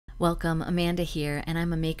Welcome, Amanda here, and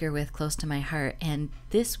I'm a maker with close to my heart. And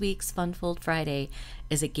this week's Funfold Friday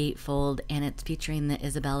is a gatefold, and it's featuring the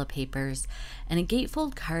Isabella papers. And a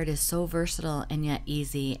gatefold card is so versatile and yet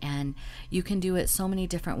easy, and you can do it so many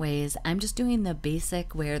different ways. I'm just doing the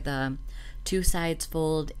basic where the two sides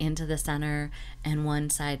fold into the center and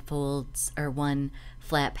one side folds, or one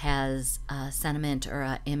flap has a sentiment or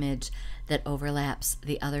an image that overlaps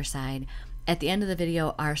the other side. At the end of the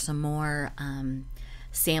video are some more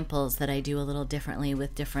samples that I do a little differently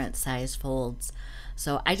with different size folds.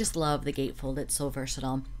 So I just love the gatefold. It's so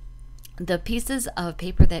versatile. The pieces of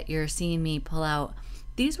paper that you're seeing me pull out,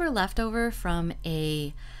 these were left over from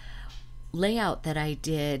a layout that I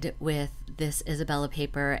did with this Isabella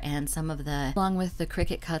paper, and some of the, along with the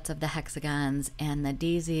Cricut cuts of the hexagons and the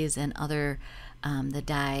daisies and other the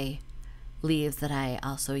die leaves that I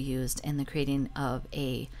also used in the creating of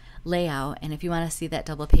a layout. And if you want to see that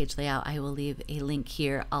double page layout, I will leave a link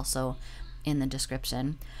here also in the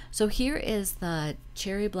description. So here is the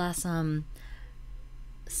Cherry Blossom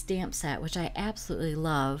stamp set, which I absolutely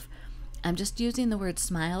love. I'm just using the word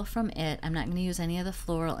smile from it. I'm not going to use any of the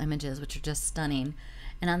floral images, which are just stunning.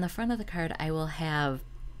 And on the front of the card I will have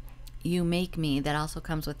You Make Me, that also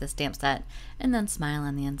comes with the stamp set, and then smile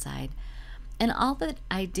on the inside. And all that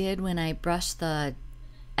I did when I brushed the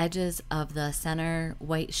edges of the center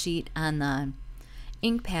white sheet on the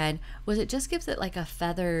ink pad was it just gives it like a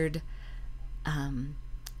feathered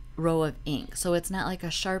row of ink. So it's not like a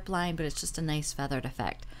sharp line, but it's just a nice feathered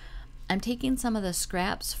effect. I'm taking some of the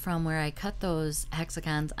scraps from where I cut those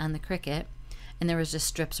hexagons on the Cricut, and there was just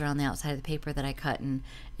strips around the outside of the paper that I cut and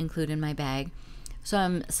include in my bag. So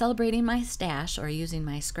I'm celebrating my stash, or using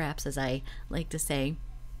my scraps as I like to say,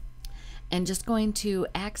 and just going to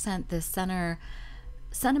accent this center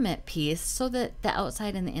sentiment piece so that the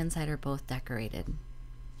outside and the inside are both decorated.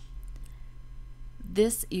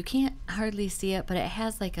 This, you can't hardly see it, but it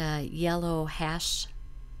has like a yellow hash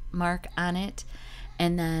mark on it.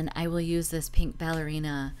 And then I will use this pink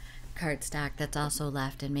ballerina cardstock that's also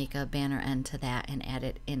left and make a banner end to that and add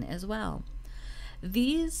it in as well.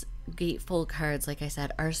 These gatefold cards, like I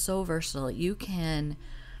said, are so versatile. You can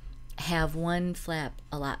have one flap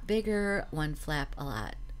a lot bigger, one flap a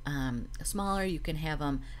lot smaller. You can have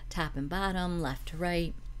them top and bottom, left to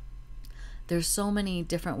right. There's so many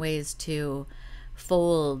different ways to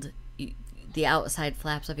fold the outside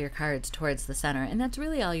flaps of your cards towards the center, and that's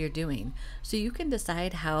really all you're doing. So you can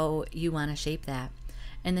decide how you want to shape that,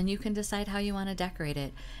 and then you can decide how you want to decorate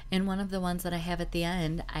it. And one of the ones that I have at the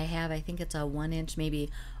end, I think it's a 1 inch, maybe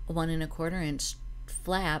a 1 1/4 inch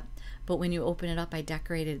flap, but when you open it up, I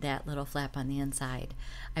decorated that little flap on the inside.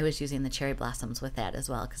 I was using the cherry blossoms with that as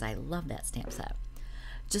well because I love that stamp set.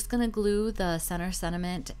 Just gonna glue the center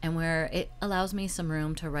sentiment, and where it allows me some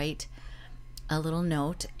room to write a little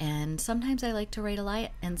note. And sometimes I like to write a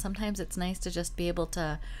lot, and sometimes it's nice to just be able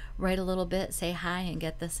to write a little bit, say hi, and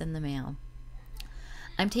get this in the mail.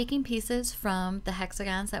 I'm taking pieces from the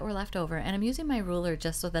hexagons that were left over, and I'm using my ruler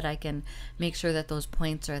just so that I can make sure that those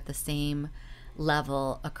points are at the same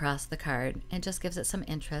level across the card. It just gives it some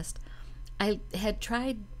interest. I had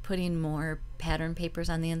tried putting more pattern papers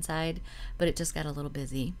on the inside, but it just got a little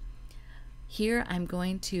busy. Here I'm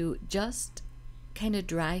going to just kind of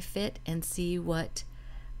dry fit and see what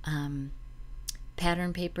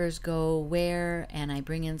pattern papers go where, and I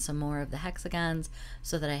bring in some more of the hexagons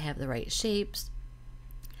so that I have the right shapes.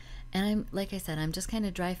 And like I said, I'm just kind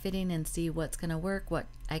of dry fitting and see what's going to work, what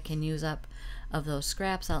I can use up of those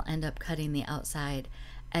scraps. I'll end up cutting the outside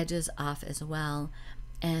edges off as well.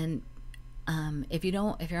 And if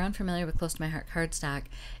you're unfamiliar with Close to My Heart cardstock,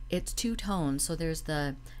 it's two tones. So there's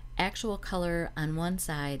the actual color on one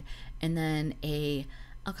side, and then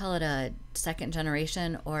I'll call it a second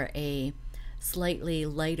generation or a slightly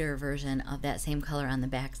lighter version of that same color on the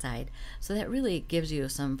back side. So that really gives you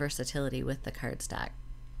some versatility with the cardstock.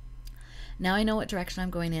 Now I know what direction I'm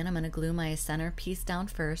going in. I'm going to glue my center piece down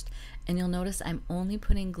first, and you'll notice I'm only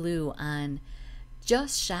putting glue on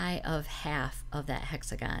just shy of half of that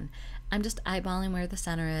hexagon. I'm just eyeballing where the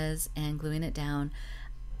center is and gluing it down.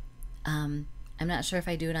 I'm not sure if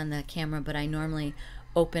I do it on the camera, but I normally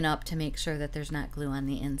open up to make sure that there's not glue on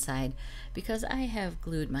the inside, because I have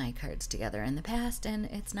glued my cards together in the past and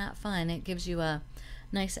it's not fun. It gives you a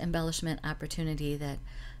nice embellishment opportunity that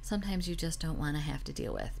sometimes you just don't want to have to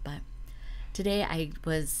deal with. But today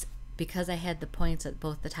because I had the points at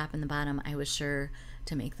both the top and the bottom, I was sure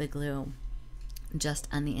to make the glue just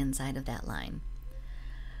on the inside of that line.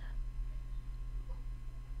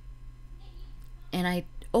 And I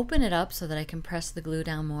open it up so that I can press the glue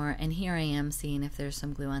down more, and here I am seeing if there's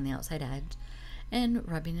some glue on the outside edge. and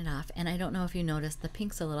rubbing it off. And I don't know if you noticed, the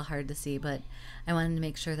pink's a little hard to see, but I wanted to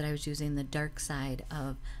make sure that I was using the dark side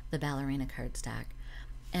of the ballerina cardstock.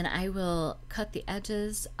 And I will cut the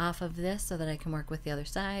edges off of this so that I can work with the other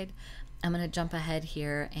side. I'm going to jump ahead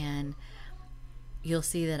here, and you'll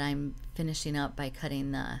see that I'm finishing up by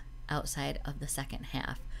cutting the outside of the second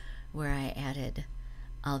half where I added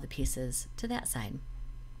all the pieces to that side.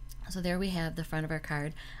 So there we have the front of our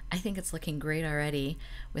card. I think it's looking great already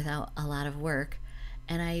without a lot of work.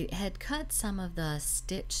 And I had cut some of the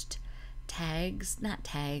stitched tags, not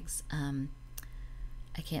tags,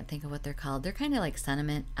 I can't think of what they're called. They're kind of like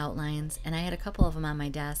sentiment outlines, and I had a couple of them on my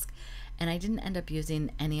desk, and I didn't end up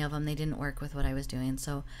using any of them. They didn't work with what I was doing,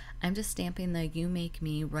 so I'm just stamping the "You Make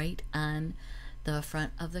Me" right on the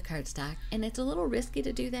front of the cardstock. And it's a little risky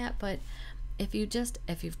to do that, but if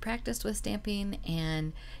you've practiced with stamping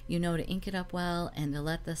and you know to ink it up well and to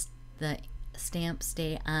let the stamp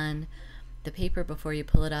stay on the paper before you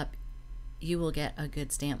pull it up, you will get a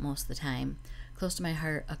good stamp most of the time. Close to my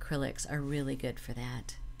heart, acrylics are really good for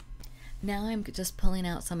that. Now I'm just pulling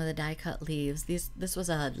out some of the die cut leaves. This was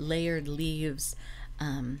a layered leaves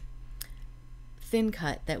thin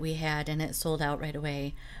cut that we had, and it sold out right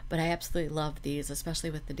away, but I absolutely love these, especially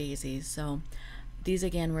with the daisies. So these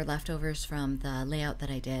again were leftovers from the layout that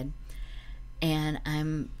I did, and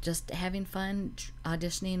I'm just having fun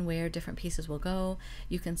auditioning where different pieces will go.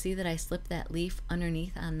 You can see that I slipped that leaf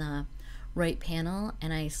underneath on the right panel,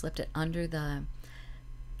 and I slipped it under the,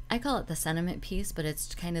 I call it the sentiment piece, but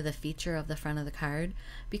it's kind of the feature of the front of the card,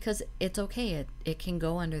 because it's okay, it can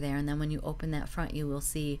go under there, and then when you open that front you will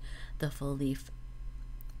see the full leaf.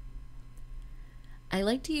 I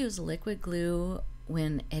like to use liquid glue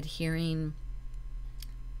when adhering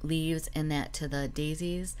leaves and that to the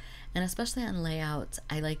daisies, and especially on layouts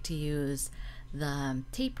I like to use the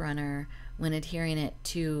tape runner when adhering it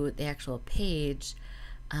to the actual page,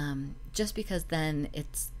 just because then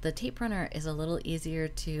the tape runner is a little easier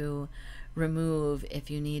to remove if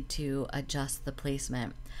you need to adjust the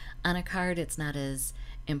placement. On a card it's not as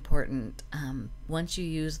important. Once you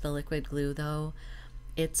use the liquid glue though,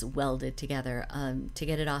 it's welded together. To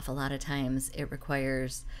get it off, a lot of times it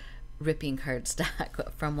requires ripping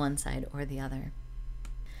cardstock from one side or the other.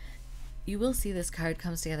 You will see this card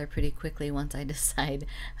comes together pretty quickly once I decide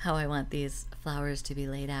how I want these flowers to be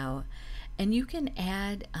laid out. And you can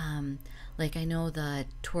add, like I know the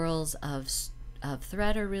twirls of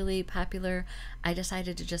thread are really popular. I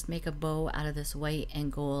decided to just make a bow out of this white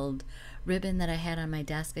and gold ribbon that I had on my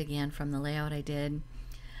desk again from the layout I did.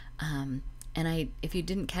 And if you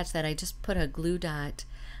didn't catch that, I just put a glue dot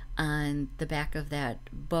on the back of that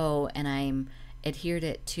bow, and I'm adhered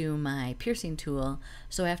it to my piercing tool.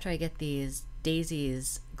 So after I get these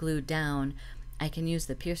daisies glued down, I can use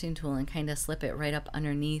the piercing tool and kind of slip it right up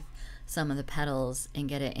underneath some of the petals and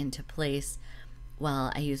get it into place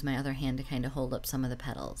while I use my other hand to kind of hold up some of the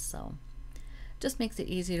petals. So just makes it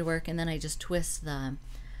easy to work. And then I just twist the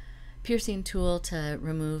piercing tool to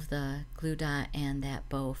remove the glue dot and that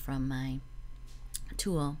bow from my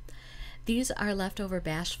tool. These are leftover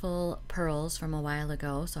bashful pearls from a while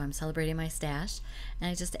ago, so I'm celebrating my stash, and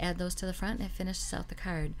I just add those to the front and it finishes out the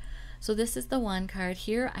card. So this is the one card.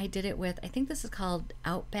 Here I did it with, I think this is called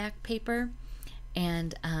Outback paper,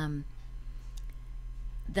 and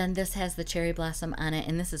then this has the cherry blossom on it,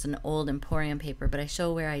 and this is an old Emporium paper, but I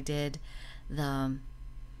show where I did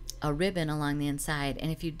a ribbon along the inside,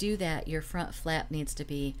 and if you do that, your front flap needs to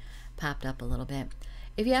be popped up a little bit.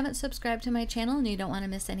 If you haven't subscribed to my channel and you don't want to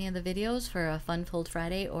miss any of the videos for a Fun Fold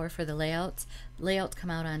Friday or for the layouts come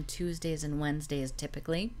out on Tuesdays and Wednesdays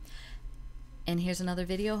typically. And here's another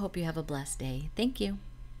video. Hope you have a blessed day. Thank you.